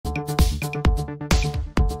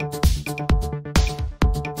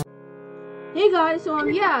guys, so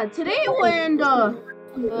yeah, today when the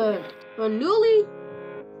newly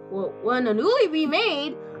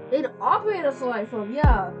remade the operator slide from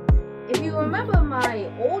if you remember my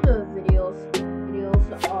older videos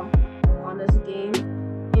on this game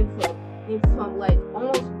from like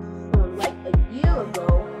almost from like a year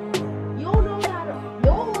ago, you'll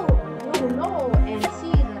know and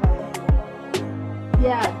see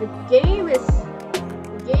that the game's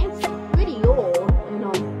pretty old,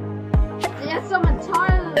 there's some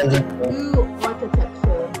entirely new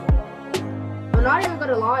architecture. I'm not even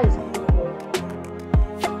gonna lie, it's beautiful.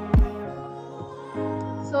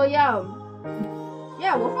 So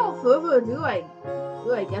without further ado, I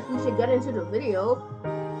guess we should get into the video.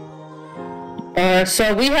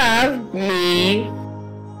 So we have me.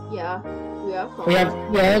 Yeah, we have Carl. You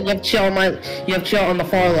have Cheal on the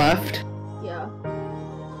far left. Yeah.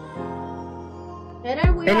 And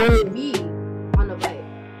then we have me on the right.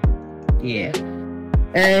 Yeah.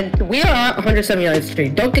 And we are at 179th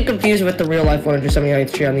Street. Don't get confused with the real life 179th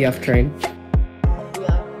Street on the F train.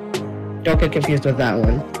 Yeah. Don't get confused with that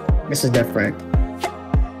one. This is different.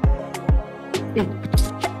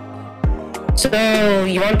 So,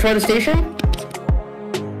 you want to tour the station?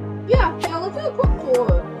 Yeah, let's do a quick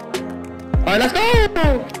tour. Alright, let's go!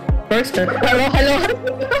 First, hello.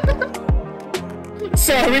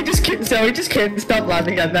 So we just can't stop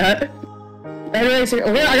laughing at that. Anyway, so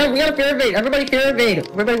we got a fear evade. Everybody fear evade.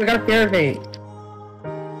 We got a fear evade.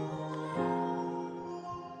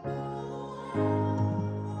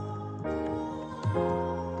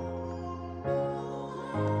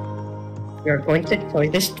 We're going to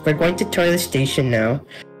tour the station now.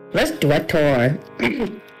 Let's do a tour.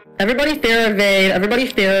 Everybody fear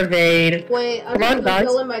evade. Wait, I'm Come on, guys.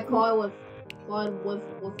 filling my car with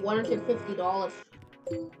 $150.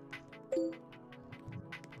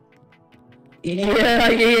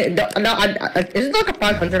 Yeah. No, isn't like a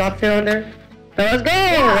 500 option on there? So let's go.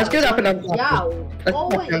 Yeah, let's do that for now.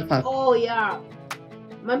 Oh yeah.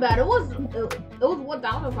 My bad. It was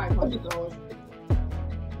 $1,500.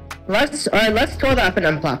 Let's tour the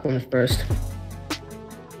F&M platforms first.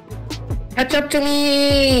 Catch up to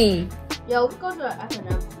me. Yeah, let's go to the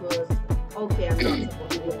F&M first. Okay, I'm not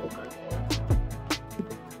supposed to do it.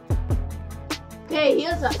 Okay,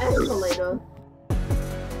 here's an escalator.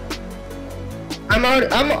 I'm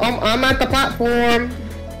at the platform.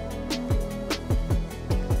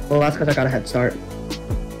 Well, that's because I got a head start.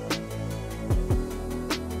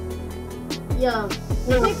 Yeah,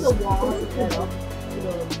 take the wall.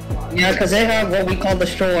 Yeah, because they have what we call the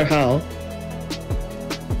stroller hell.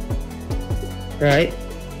 Right?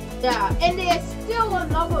 Yeah, and there's still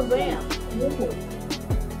another ramp.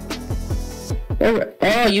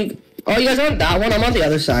 Oh, you guys are on that one? I'm on the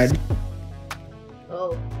other side.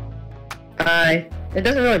 Oh. It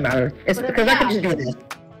doesn't really matter. It's because I can just do this.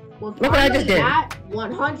 Look what I just did. At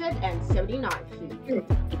 179 feet.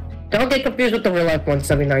 Don't get confused with the real life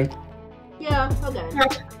 179. Yeah, okay.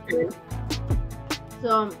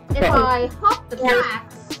 So, if I hop the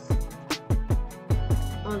tracks...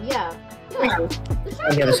 the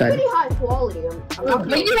tracks are pretty high quality.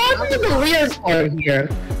 But you know the weird part here.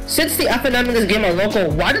 Since the F&M in this game are local,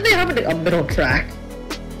 why do they have a middle track?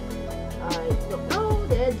 I don't know,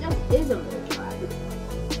 there just is a middle track.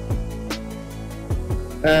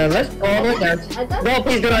 Let's go over that. No,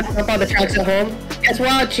 please do not jump on the tracks at home. Guess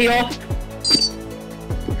what, Cheal?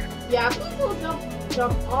 Yeah, people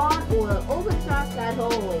jump on or over tracks at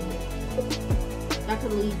home. That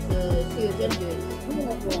can lead to serious injuries.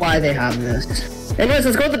 Why they have this? Anyways,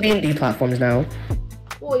 let's go to the B&D platforms now.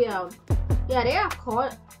 Oh yeah. Yeah, they have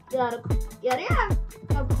car. They have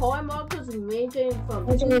car markers ranging from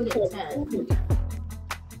 2 to 10.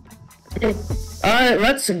 Alright,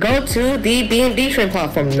 let's go to the B&D train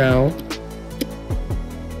platform now.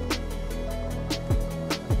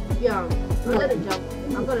 Yeah, I'm gonna jump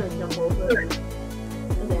over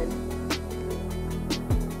again.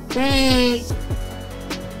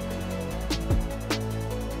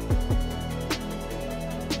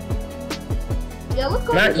 Yeah, let's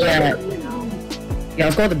go. Not yet. Yeah,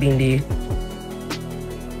 let's go to B&D.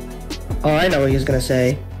 Oh, I know what he was gonna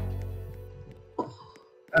say.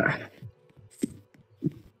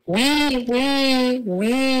 Wee.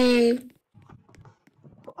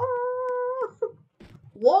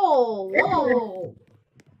 Whoa.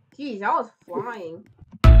 Jeez, I was flying.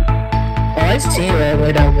 Oh, I see you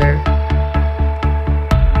way down there.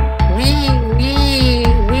 Wee.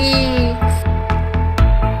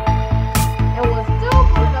 And we're still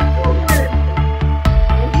going up forward.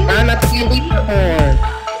 I'm at the B&D platform.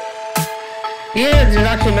 Yeah, there's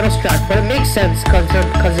actually middle track, but it makes sense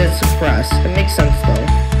because it's express. It makes sense though.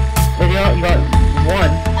 But you got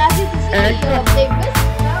one. As you can see, And they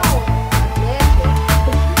misspelled Atlantic.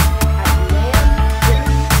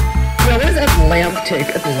 what is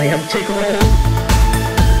Atlantic? Atlantic roll?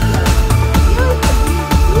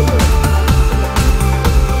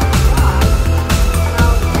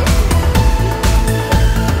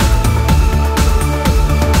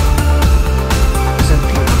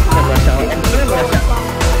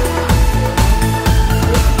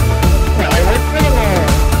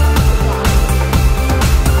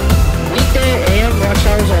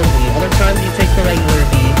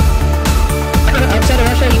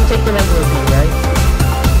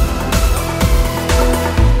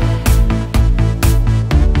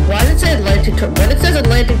 When it says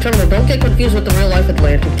Atlantic Terminal, don't get confused with the real life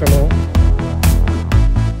Atlantic Terminal.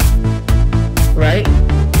 Right?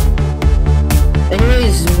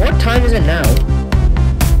 Anyways, what time is it now?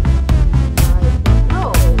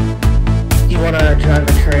 No. Do you wanna drive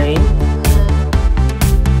a train?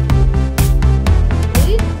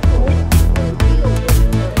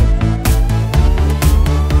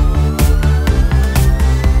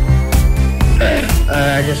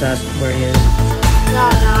 I just asked where he is. No,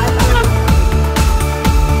 I thought.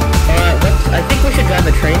 I think we should drive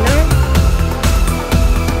a train now?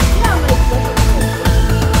 Yeah,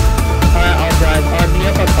 Alright, I'll drive. Be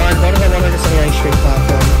up on go to the 179th Street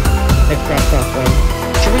platform. Express platform.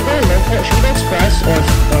 Should we go local? Should we go express or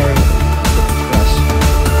express?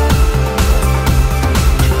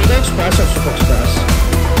 Should we go express or super express?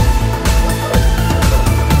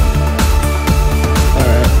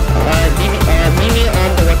 Meet me on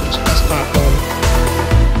the express platform.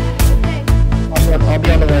 I'll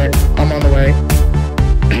be on the way. I'm on the way.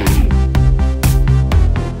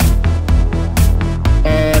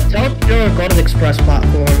 Tell Cheal to go to the express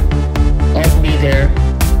platform. I'll be there.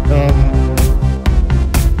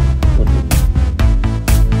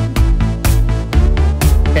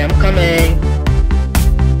 Okay, I'm coming.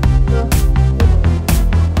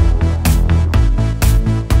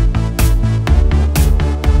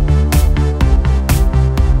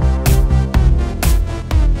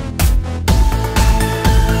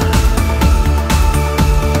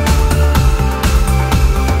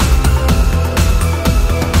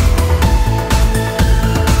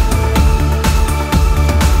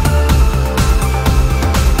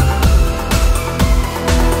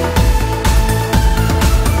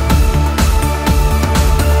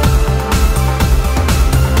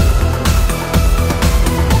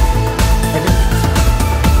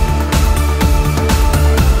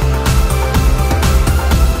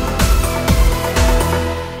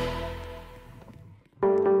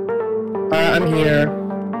 I'm here.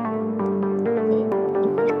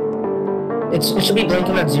 It should be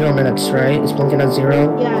blinking at 0 minutes, right? It's blinking at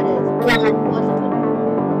 0? Yeah, it is.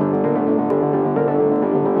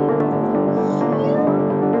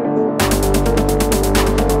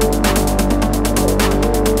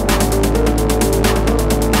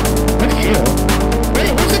 Where's Cheal?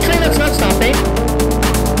 Wait, where's the train that's not stopping?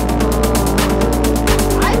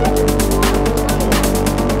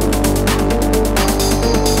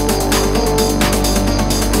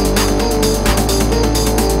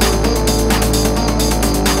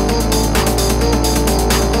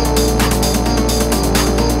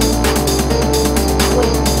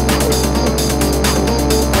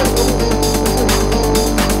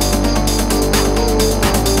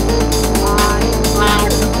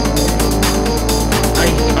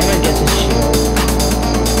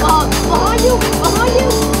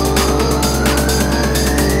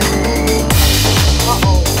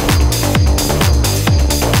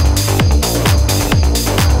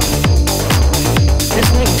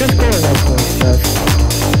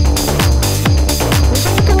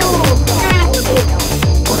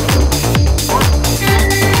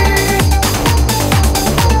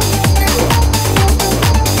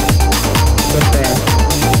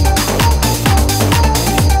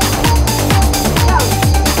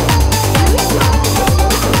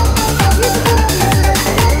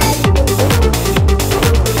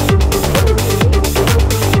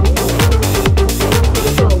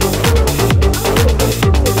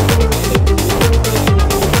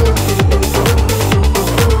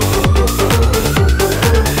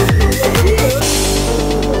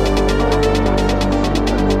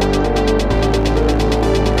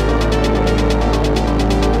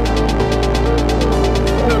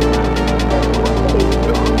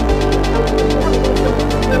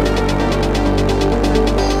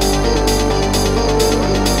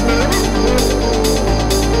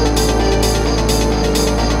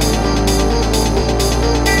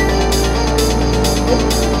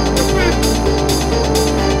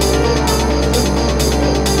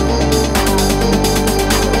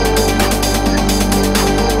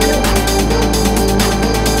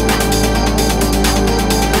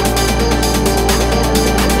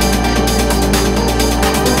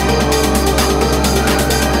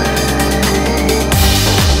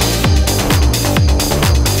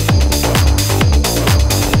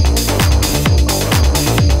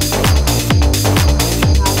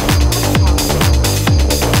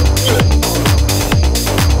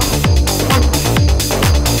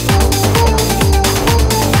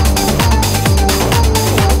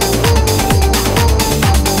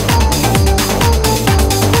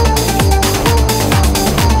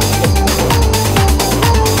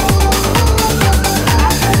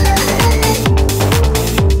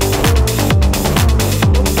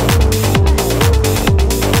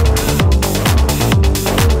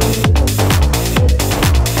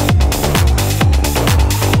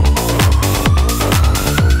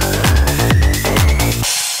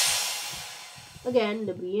 Again,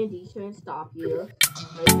 the B and D train stop here.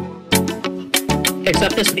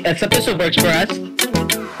 Except this Super Express.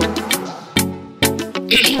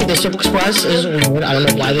 The Super Express is weird. I don't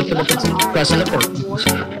know why they put the Super Express in the first.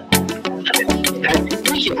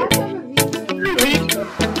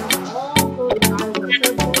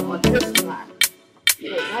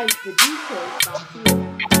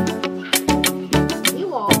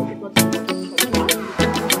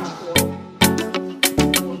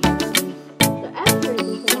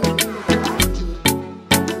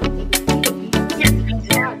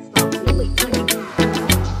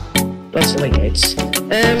 That's late nights.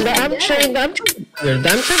 And the M train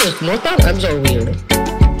is northbound M's are weird.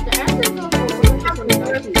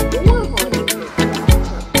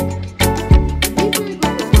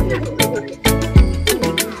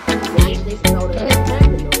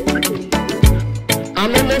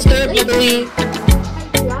 I'm almost there, Bubbly.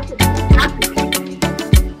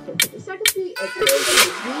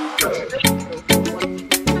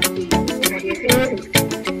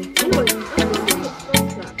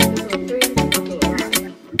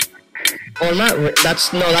 Oh, that's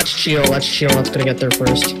Cheal. That's Cheal. That's gonna get there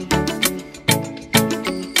first.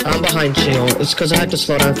 I'm behind Cheal. It's because I had to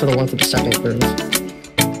slow down for the 152nd curve.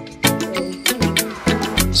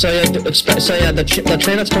 So yeah, the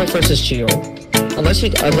train that's coming first is Cheal. Unless he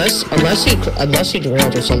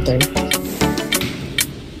derailed or something.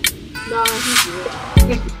 Nah, he's good.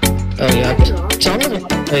 Oh yeah. Tell him to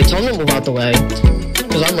move out the way.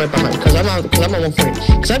 Cause I'm right behind. Cause I'm on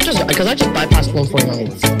 140. Cause I just bypassed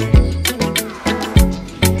 149.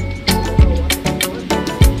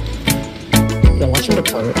 Yeah, watch him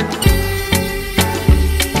depart.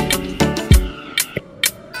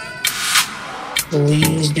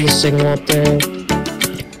 Please do a signal up there.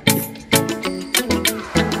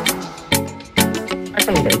 I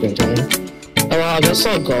can break it down. Oh well, I guess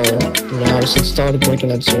I'll go now since it started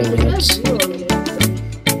breaking at 0 minutes.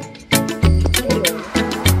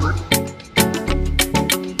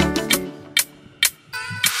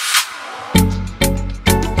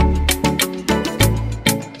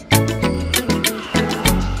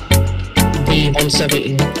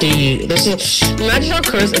 D. This is imagine how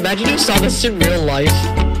cursed. Imagine you saw this in real life.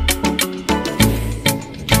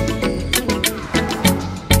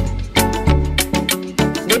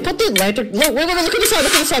 They put the lantern. Look at the side.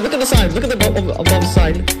 Look at the side. Look at the side. Look at the above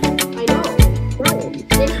side. I know.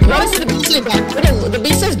 What does the B say? The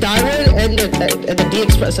B says Diamond and the D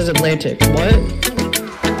Express says Atlantic. What?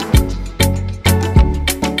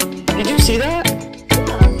 Did you see that?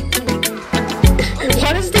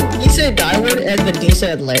 Why does the B say Diamond and the D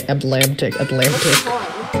say Atlantic? Stand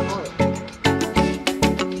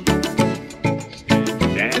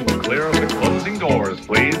clear of the closing doors,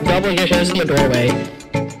 please. Double your hands in the doorway.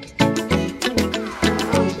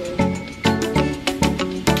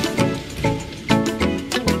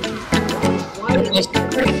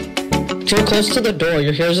 Too close to the door.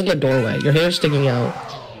 Your hair's in the doorway. Your hair's sticking out.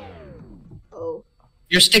 Oh.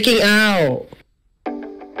 You're sticking out.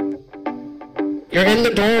 You're in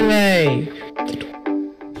the doorway.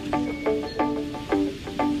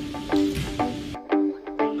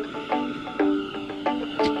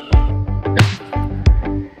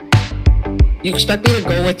 You expect me to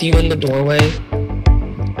go with you in the doorway?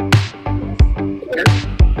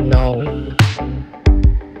 No.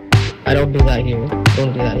 I don't do that here.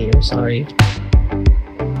 Don't do that here, sorry.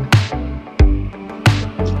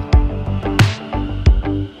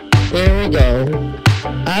 There we go.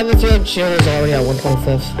 I have a feeling Cheal is already at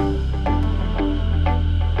 125th.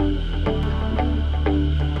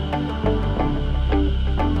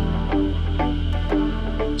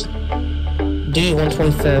 D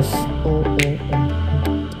 125th.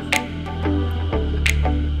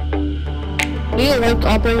 Do you like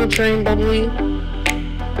operating a train, Bubbly?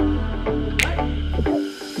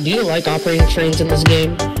 Do you like operating trains in this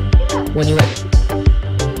game? When you like...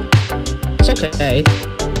 It's okay.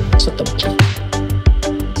 It's what the...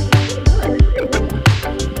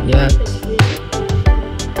 Yeah.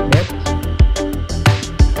 Yep.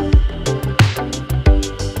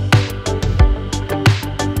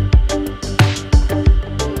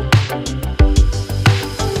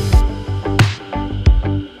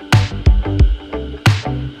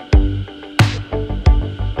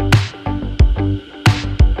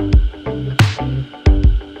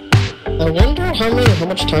 How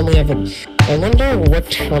much time we have I wonder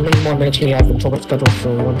how many more minutes we have until it's scheduled for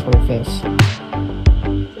 125th.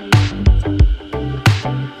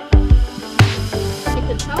 I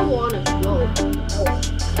can tell on its road.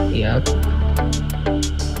 Yeah.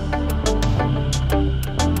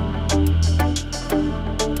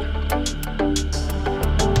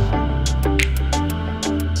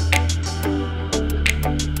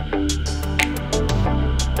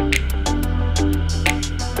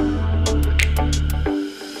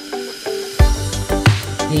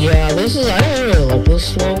 Yeah, this is, I don't really like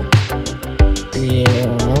this slope.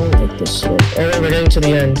 Yeah, I don't like this slope. Oh, wait, we're getting to the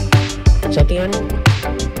end. Is that the end?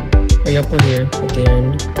 Or yep, we're here at the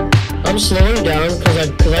end. I'm slowing down because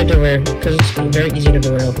it's very easy to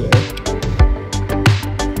derail here.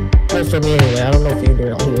 Well, for me anyway, I don't know if you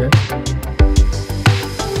derail here.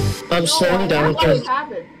 I'm slowing down because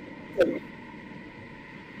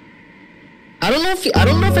I don't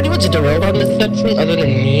know if anyone's derailed on this section other than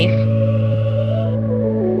me.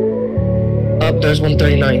 Oh, there's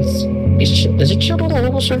 139th. Is it Cheal on the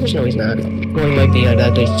local servers? No, he's not. Well, he might be.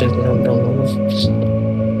 That just don't know.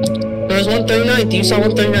 There's 139th. You saw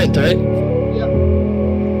 139th, right? Yep.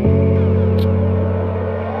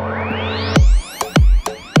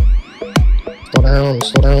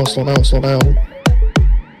 Slow down.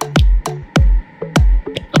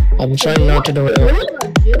 I'm trying not to derail.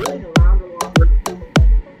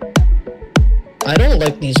 I don't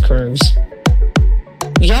like these curves.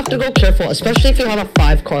 You have to go careful, especially if you have a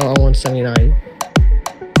 5 car on 179.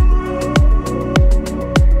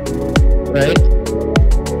 Right?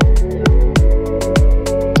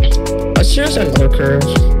 Let's hear some other curves.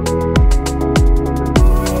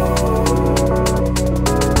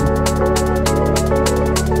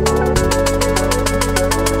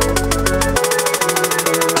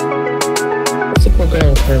 I think we're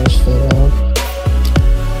going curves for now.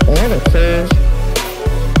 Another curve.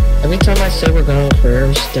 Every time I say we're going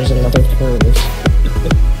curves, there's another curve.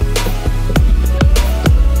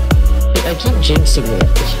 I keep jinxing it.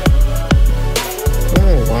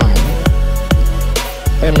 Oh wow.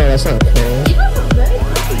 Oh no, that's not a curve.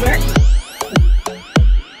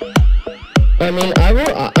 I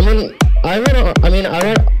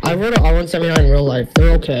wrote an R179 in real life.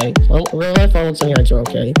 They're okay. Real life R179s are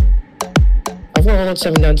okay. I've wrote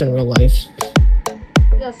R179s in real life.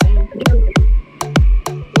 Yeah, same.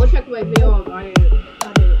 Go check my video on my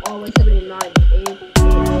R179.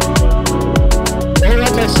 Go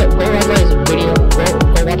watch my video.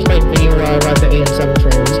 Go watch my video where I ride the 8 and 7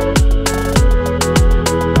 trains.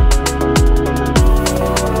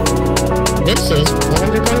 This is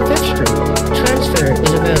 105th Street. Transfer is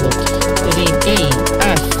available to the D,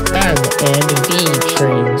 F, M, and V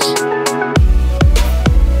trains.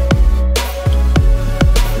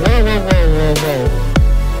 Whoa.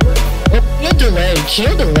 Oh, you're delayed.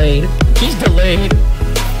 Cheal delayed. He's delayed.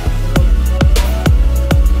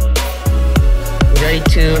 Ready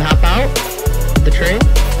to hop out of the train?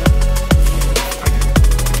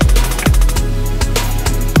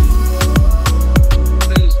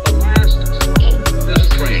 This is the last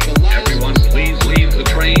train. Everyone, please leave the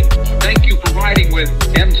train. Thank you for riding with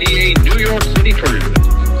MTA New York City Transit.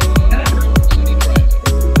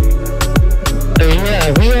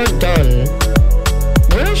 Yeah, we are done.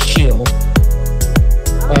 Where's Cheal?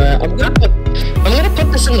 Alright, I'm gonna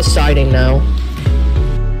put this in the siding now.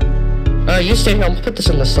 You stay here, I'm gonna put this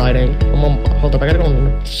in the siding. Hold up, I gotta go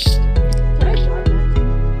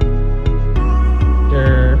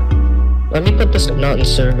here. Let me put this not in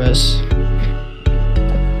service.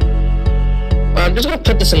 I'm just gonna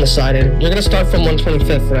put this in the siding. You're gonna start from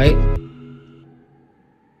 125th, right?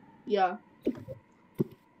 Yeah.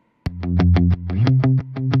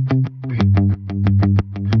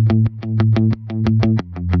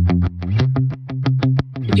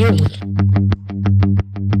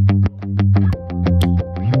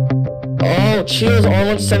 Oh, Cheal's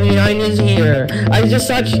R179 is here. I just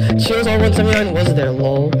saw Cheal's R179 was there,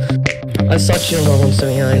 lol. I saw Cheal's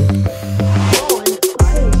R179.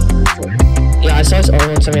 Yeah, I saw his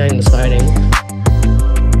R179 in the siding.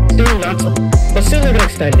 But soon they're gonna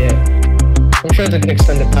extend it. I'm sure they're gonna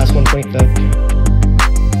extend it past 1.5.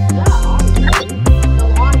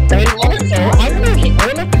 And also, I don't know if you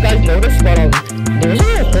guys noticed, but there's a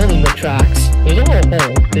little hole in the tracks. There's a little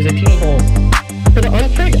hole. There's a teeny hole. For the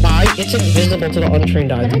untrained eye, it's invisible to the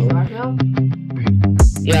untrained eye.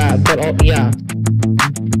 Yeah, but yeah.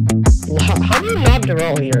 How do you not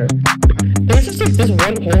derail here? There's just like this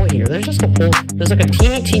one hole here. There's just a hole. There's like a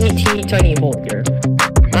teeny tiny hole here.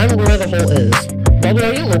 I don't know where the hole is. Bubble,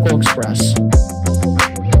 are you local express?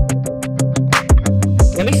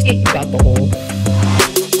 Let me see if you got the hole.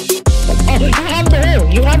 Oh, you have the hole!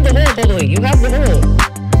 You have the hole, Bubbly! You have the hole!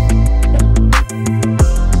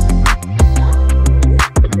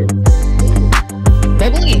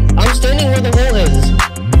 Bubbly! I'm standing where the hole is!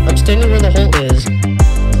 I'm standing where the hole is.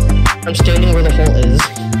 I'm standing where the hole is.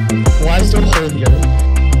 Why is there a hole here?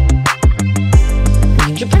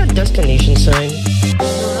 Did you put a destination sign?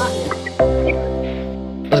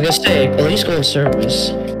 I was gonna say, at least go in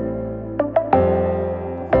service.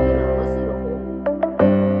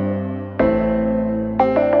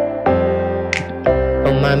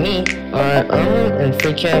 not me. Alright, I'm in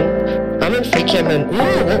free cam. I'm in free cam and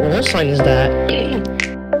ooh, what sign is that?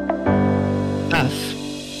 F.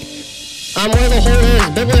 I'm where the hole is.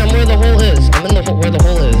 Bibbly, I'm where the hole is. I'm in the hole where the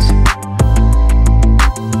hole is.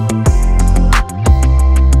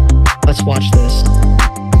 Let's watch this.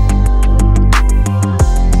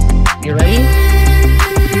 You ready?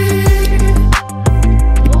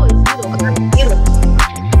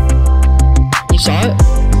 You saw it?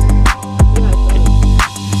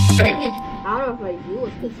 I don't know if my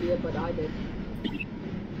viewers could see it, but I did.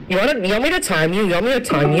 You want me to time you? You want me to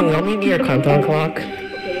time you? You want me to be your countdown clock? Okay.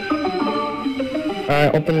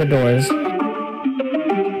 Alright, open the doors.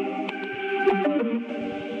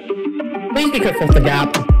 Please be careful with the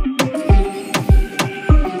gap.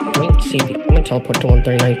 I'm gonna teleport to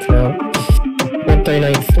 139th now.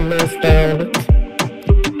 139th northbound.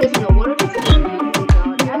 Listen, what if it's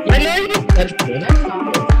I know you scheduled.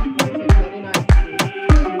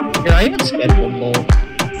 You're not even scheduled, lol.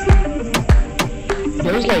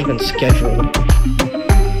 Yours not even scheduled.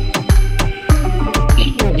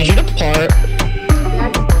 Did you depart?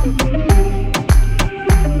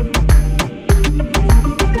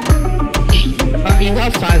 You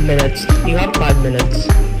have 5 minutes. You have 5 minutes.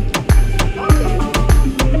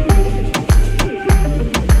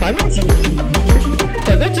 5 minutes?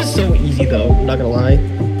 Yeah, that's just so easy though, not gonna lie.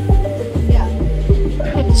 Yeah.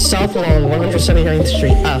 South along 179th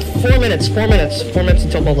Street. 4 minutes, 4 minutes. 4 minutes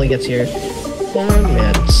until Bubbly gets here. 4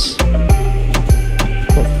 minutes.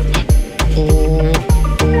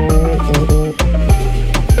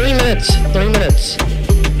 3 minutes, 3 minutes.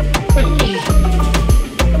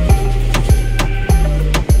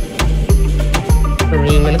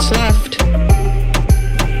 3 minutes left.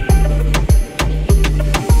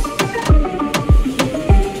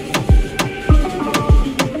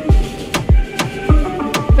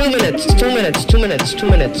 2 minutes, 2 minutes, 2 minutes, 2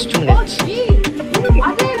 minutes, 2 minutes. Oh, jeez.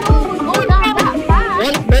 I didn't know it was going down that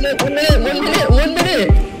fast. 1 minute, 1 minute, 1 minute, 1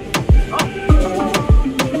 minute.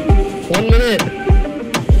 1 minute.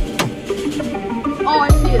 Oh, I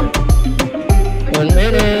see it. 1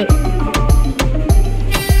 minute.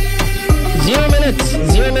 0 minutes,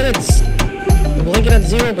 0 minutes. We're blinking at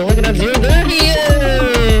 0, we're looking at 0. There he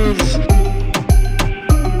is!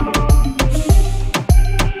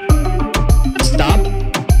 Stop.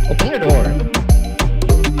 Open your door.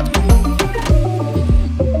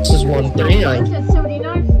 This is 139.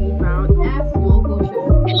 79 feet round. F local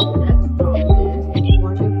should next stop is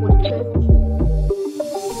 145th.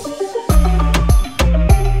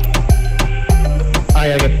 I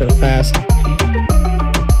gotta get there fast.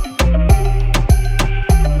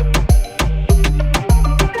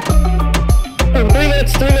 3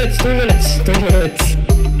 minutes, 3 minutes, 3 minutes, 3 minutes,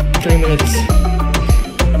 3 minutes.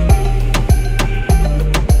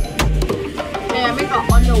 Hey, I make an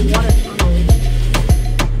underwater tunnel.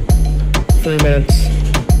 3 minutes.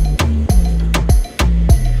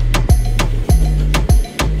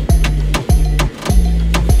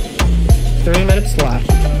 3 minutes left.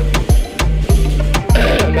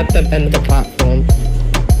 I'm at the end of the platform.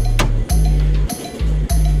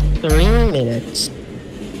 3 minutes.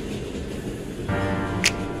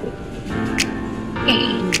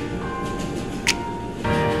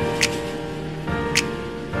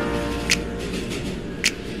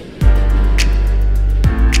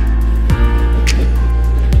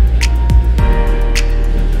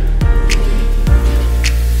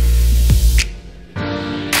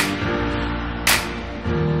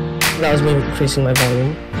 That was me increasing my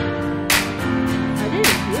volume. I didn't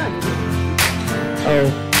see that. Oh.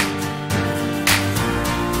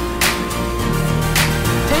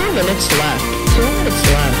 2 minutes left. 2 minutes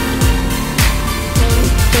left.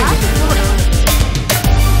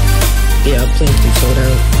 Yeah, please do slow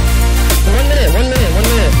down. 1 minute, 1 minute, 1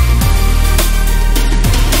 minute.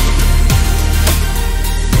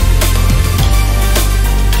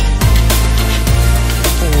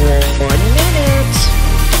 1 minute.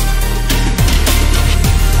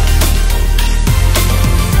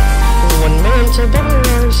 1 minute until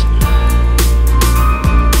 $.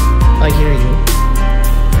 I hear you.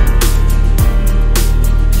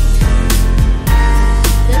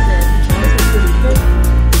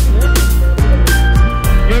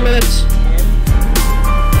 3 minutes.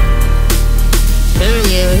 There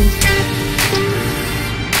he is.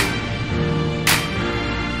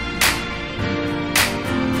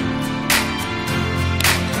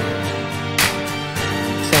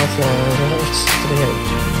 South Lawn.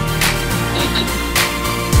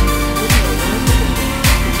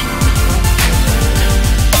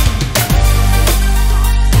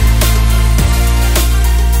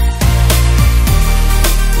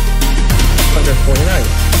 Under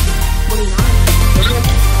 49.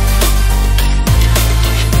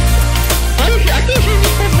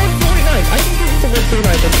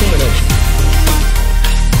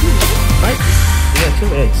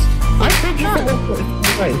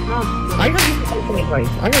 Wait, I gotta do something right.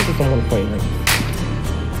 I gotta do someone right.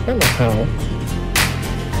 I don't know how.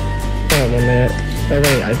 Hold on a minute. Oh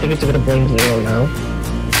wait, I think it's gonna blame 0 now.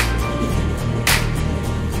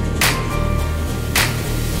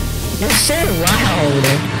 You're so loud!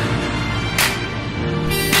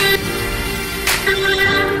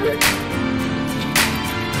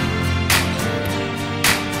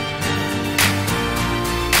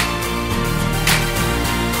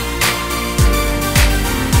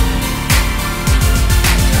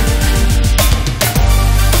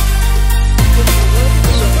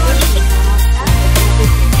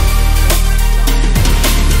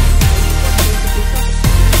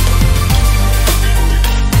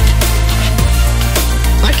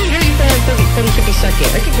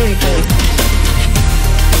 I can hear you fully.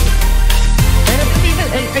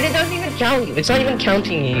 And it doesn't even count you. It's not even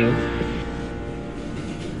counting you.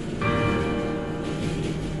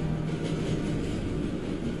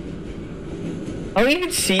 I don't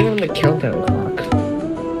even see you on the countdown clock.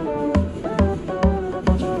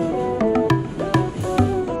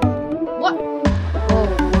 What? Oh,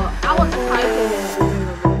 well, I was typing.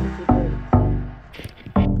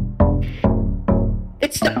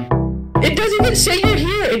 It's not. It doesn't even say you're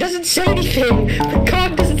here! It doesn't say anything! The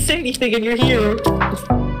clock doesn't say anything and you're here! This is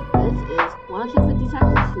 150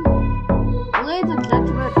 seconds to. Ladies and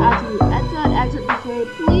gentlemen, as you enter and exit the train,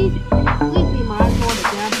 please be mindful of the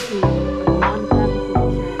gap between one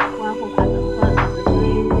platform and the platform at the front of the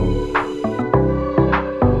train.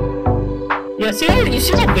 Yeah, you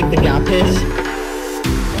see how big the gap is?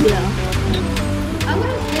 Yeah. I'm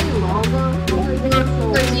gonna stay longer over here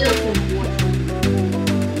so you can watch.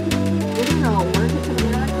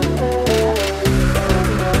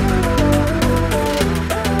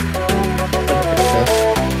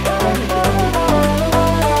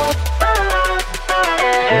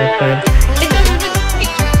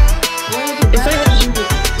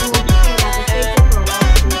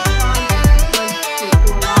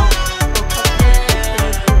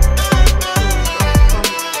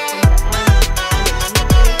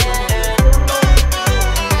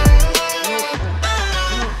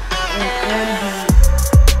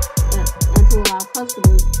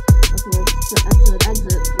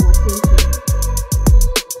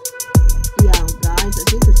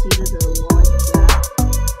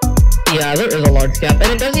 Yeah, there is a large gap,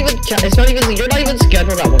 and it doesn't even count. It's not even. You're not even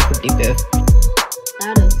scheduled at 155th.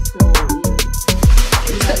 That is so weird.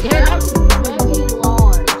 You're not very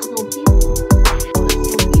large, so people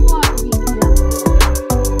have to be careful.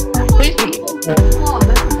 That's why people are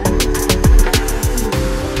recommending.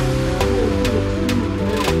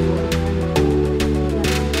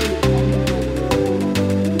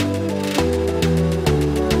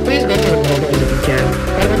 Please go to the middle ones if you can.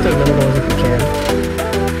 Try to go to the middle ones if you can.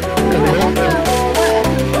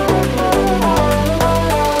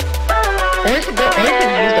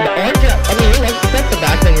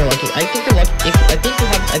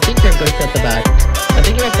 I think you're good at the back. I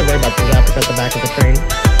think you don't have to worry about the gap at the back of the train.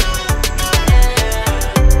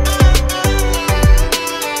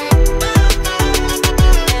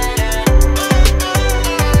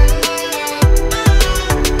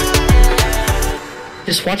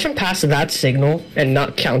 Just watch him pass that signal and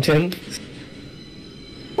not count him.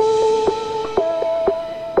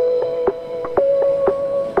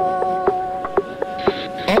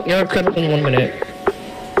 Oh, you're critical in 1 minute.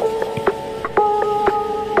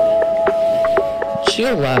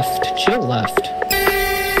 Cheal left. Cheal left.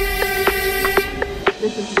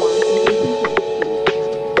 This is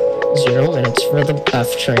 0 minutes for the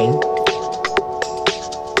F train.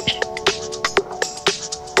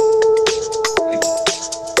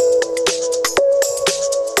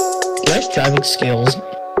 Nice driving skills.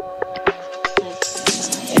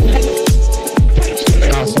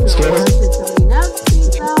 Awesome skills.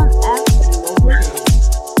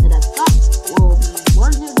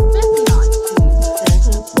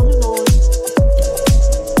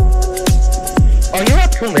 Oh, you're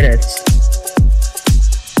at 2 minutes.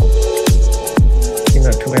 You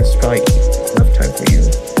know, 2 minutes is probably enough time for you.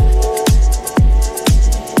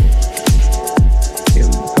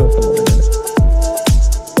 Go for 1 minute.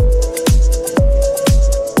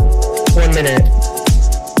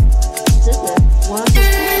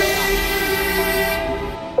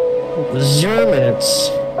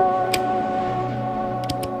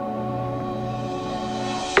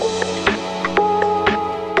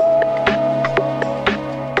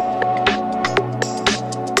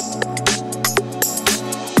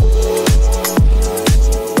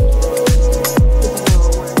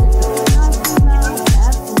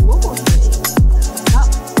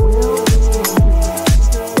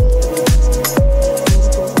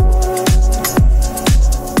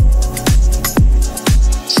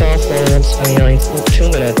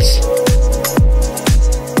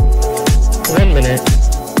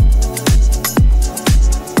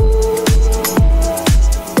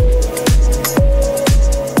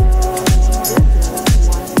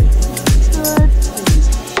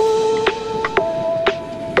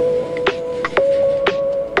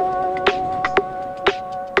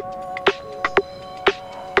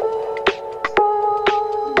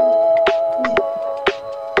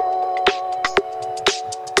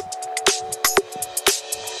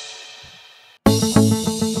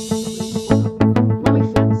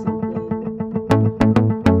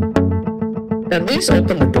 please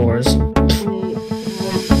open the doors. Okay.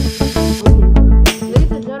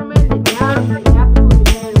 Ladies and gentlemen, the down, the apple to the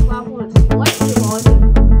band, the platform is slightly larger.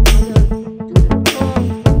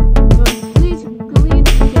 Please be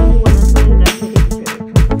careful when I'm saying that.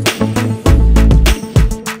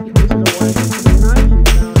 This is the one that's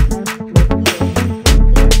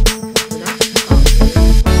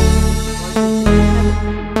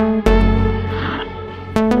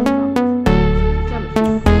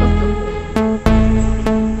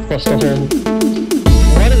Cluster home.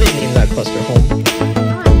 Why do they name that cluster home?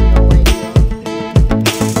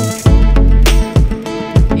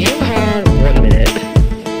 You have 1 minute.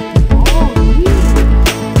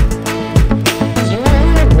 You have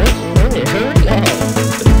 1 minute.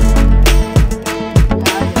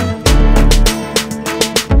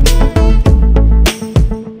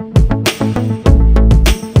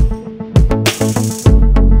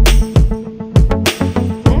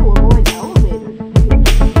 Hurry up.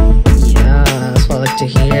 To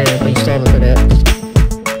hear, but you still haven't heard it.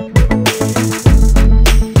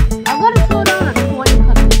 I'm gonna slow down at 20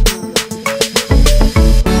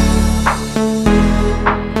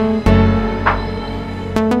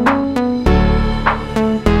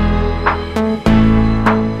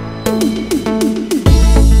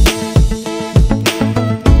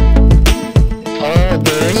 Oh,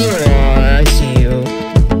 there you are. I see you.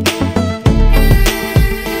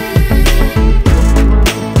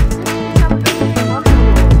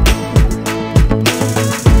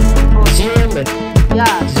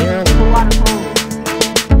 Yeah, Zero. a lot of home.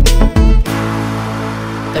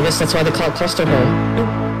 I guess that's why they call it cluster home.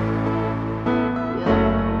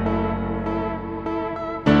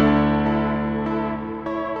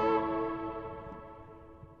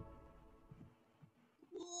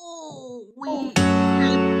 We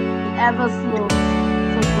ever slow,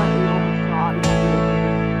 so slightly overshot.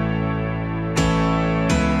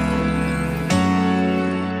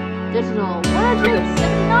 This is a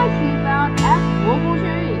 179 feet bound at global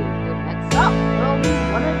journey. Next up, will be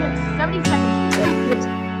 170 seconds.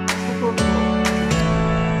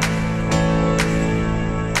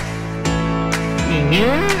 You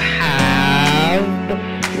have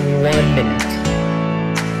 1 minute.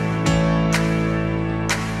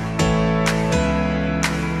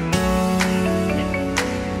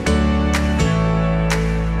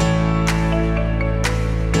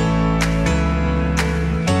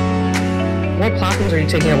 What platforms are you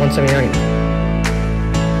taking at 179?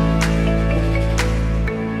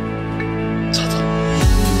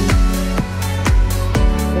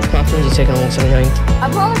 What platforms are you taking at 179?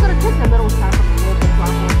 I'm probably gonna take the middle track of the local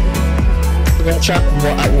platform. You're gonna check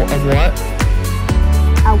what?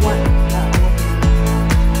 I want.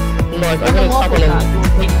 No, I'm gonna top on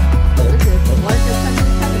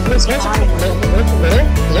This is 170 seconds.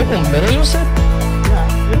 Local middle, you said? Yeah,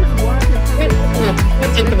 this is 170 seconds. You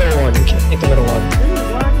can't take the middle one. You can't take the middle one. This is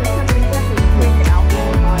 170 seconds.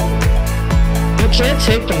 You can't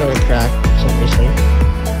take the middle track for some reason.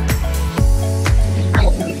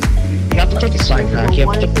 You have to take the side track. You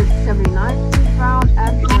have to take 179 feet bound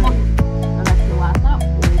at journey. And that's the last up.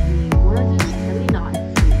 Will be 179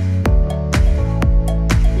 feet.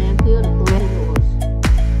 Stand clear to close the doors.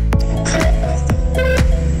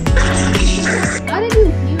 How did you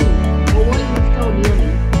hear me? Or were you still near me?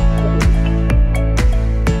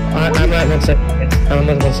 I'm at 179. I'm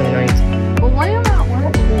at 179. But why am I at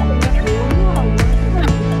 179?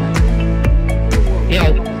 Yeah.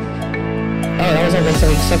 Oh, that was at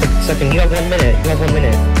 177. You have 1 minute. You have 1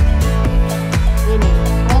 minute.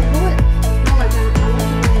 I'll do it. No, I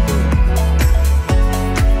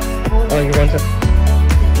Oh, you're going to...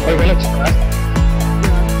 Oh, you're going to Express?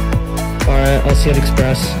 Yeah. Alright, I'll see you at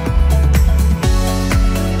Express.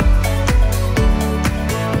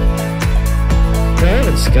 I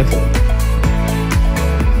haven't scheduled.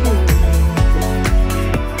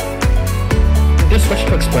 Just switch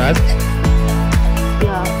to Express.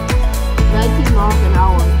 Yeah. 19 miles an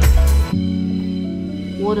hour.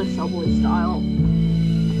 Water subway style.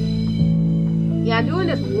 Yeah, doing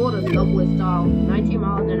this water subway style. 19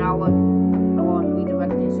 miles an hour. I want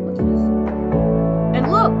redirecting switches. And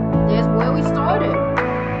look, there's where we started.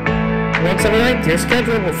 179, your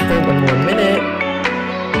schedule will start in 1 minute.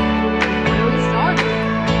 Where we started.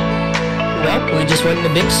 Well, we just went in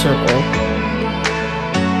a big circle.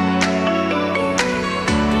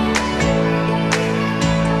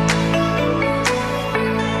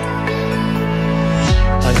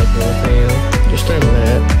 I got one for you. Just a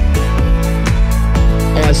minute.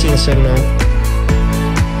 Oh, I see the signal.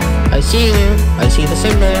 I see you. I see the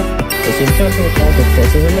signal. I see the signal.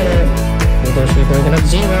 This is a minute. We're going to be breaking up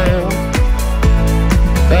 0.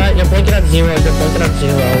 You're blinking at 0. You're blinking at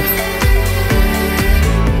 0.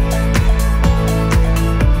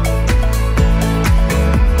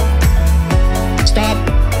 Stop.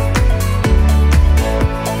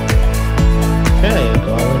 Okay,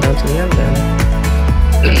 go all the way down to the end then.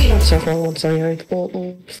 Several 178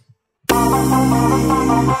 buttons.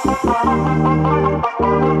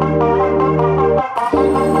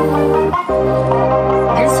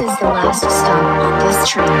 This is the last stop on this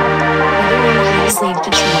train. Everyone please leave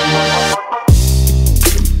the train.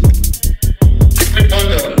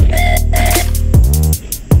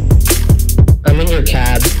 I'm in your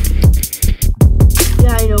cab.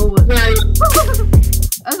 Yeah, I know, but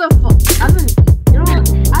you know what?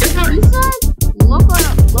 As a B-side, look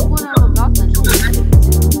what I'm about to do.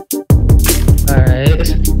 Alright.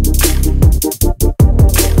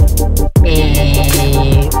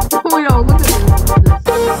 Oh, yo, look at this.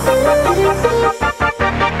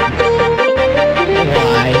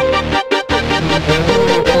 Why?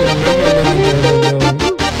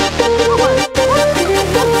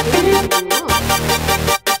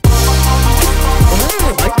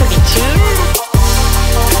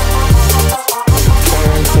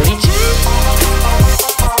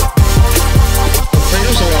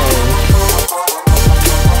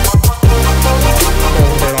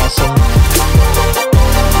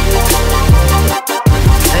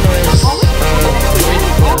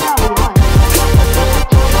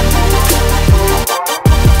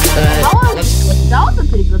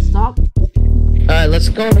 Let's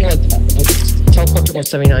go and teleport to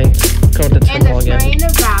 179. Go to the temple again. And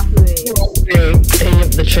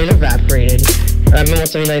the train evaporated. The train evaporated. I'm in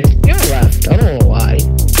 179. You're left. I don't know why.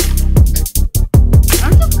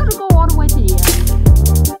 I'm just gonna go all the way to the end.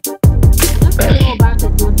 Let's go back to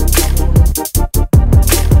doing the double.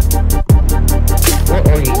 What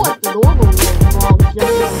are you? Oh, it's the overhaul.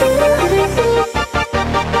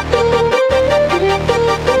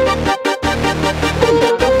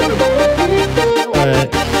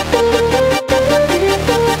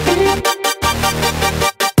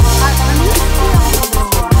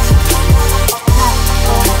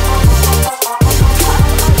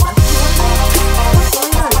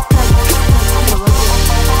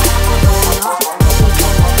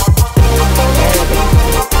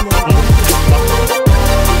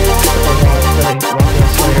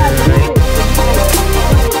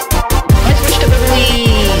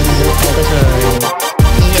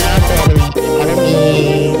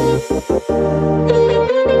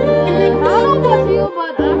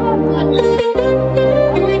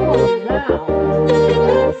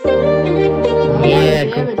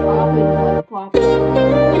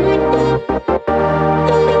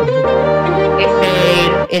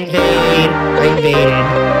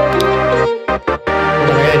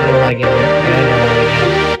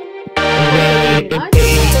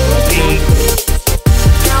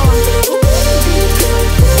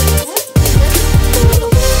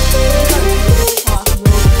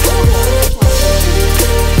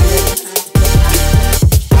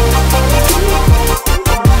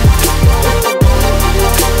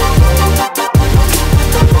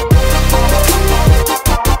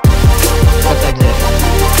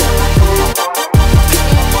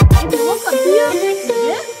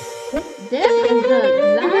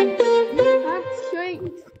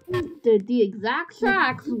 The exact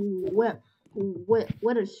tracks with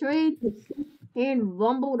a straight and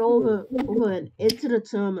rumbled over and into the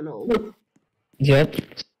terminal. Yep.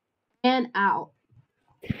 And out.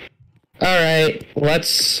 Alright,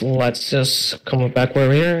 let's just come back where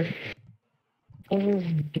we are.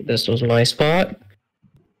 This was my spot.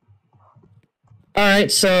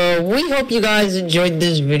 Alright, so we hope you guys enjoyed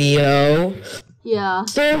this video. Yeah.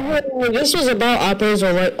 So this was about operators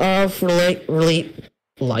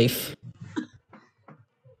life.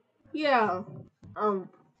 Yeah.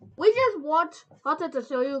 We just wanted to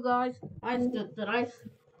show you guys the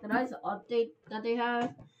nice update that they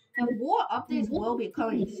have, and more updates will be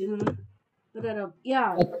coming soon. But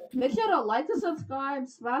yeah, make sure to like and subscribe,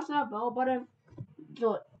 smash that bell button,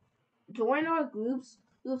 join our groups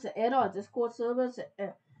and our Discord servers,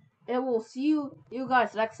 and we'll see you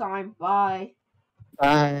guys next time. Bye.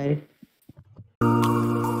 Bye.